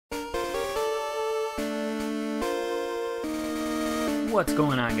What's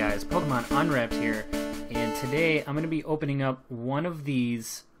going on, guys? Pokemon Unwrapped here, and today I'm going to be opening up one of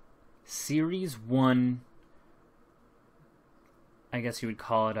these Series 1, I guess you would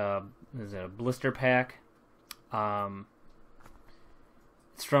call it a blister pack.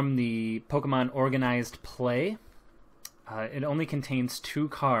 It's from the Pokemon Organized Play. It only contains 2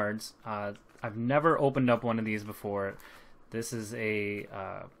 cards. I've never opened up one of these before. This is a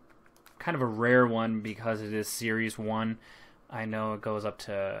kind of a rare one because it is Series 1. I know it goes up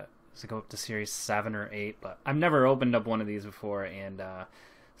to Series 7 or 8, but I've never opened up one of these before, and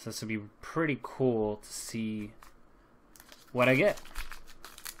so this would be pretty cool to see what I get.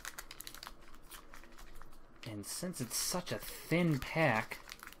 And since it's such a thin pack,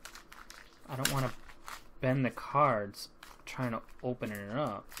 I don't want to bend the cards trying to open it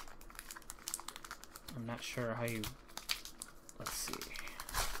up. I'm not sure how you... Let's see.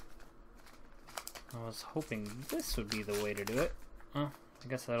 I was hoping this would be the way to do it. I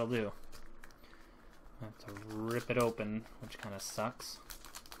guess that'll do. I have to rip it open, which kind of sucks.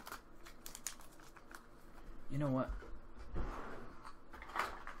 You know what?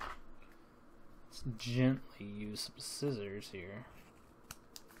 Let's gently use some scissors here.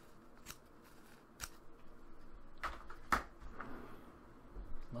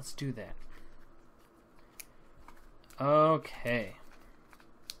 Let's do that. Okay.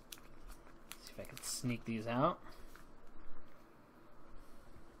 See if I can sneak these out.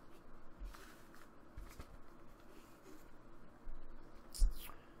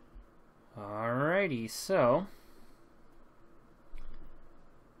 Alrighty, so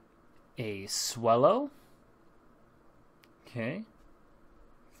a Swellow, okay,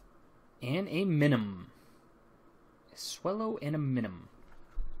 and a Minun. A Swellow and a Minun.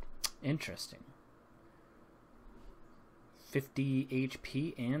 Interesting. 50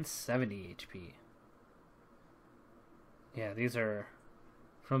 HP and 70 HP. Yeah, these are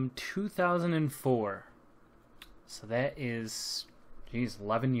from 2004. So that is, geez,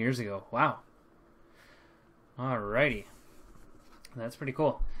 11 years ago. Wow. Alrighty. That's pretty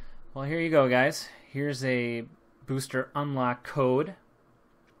cool. Well, here you go, guys. Here's a booster unlock code.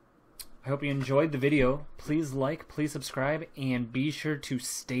 I hope you enjoyed the video. Please like, please subscribe, and be sure to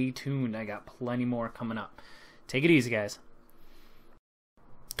stay tuned. I got plenty more coming up. Take it easy, guys.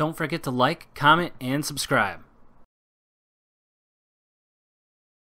 Don't forget to like, comment, and subscribe.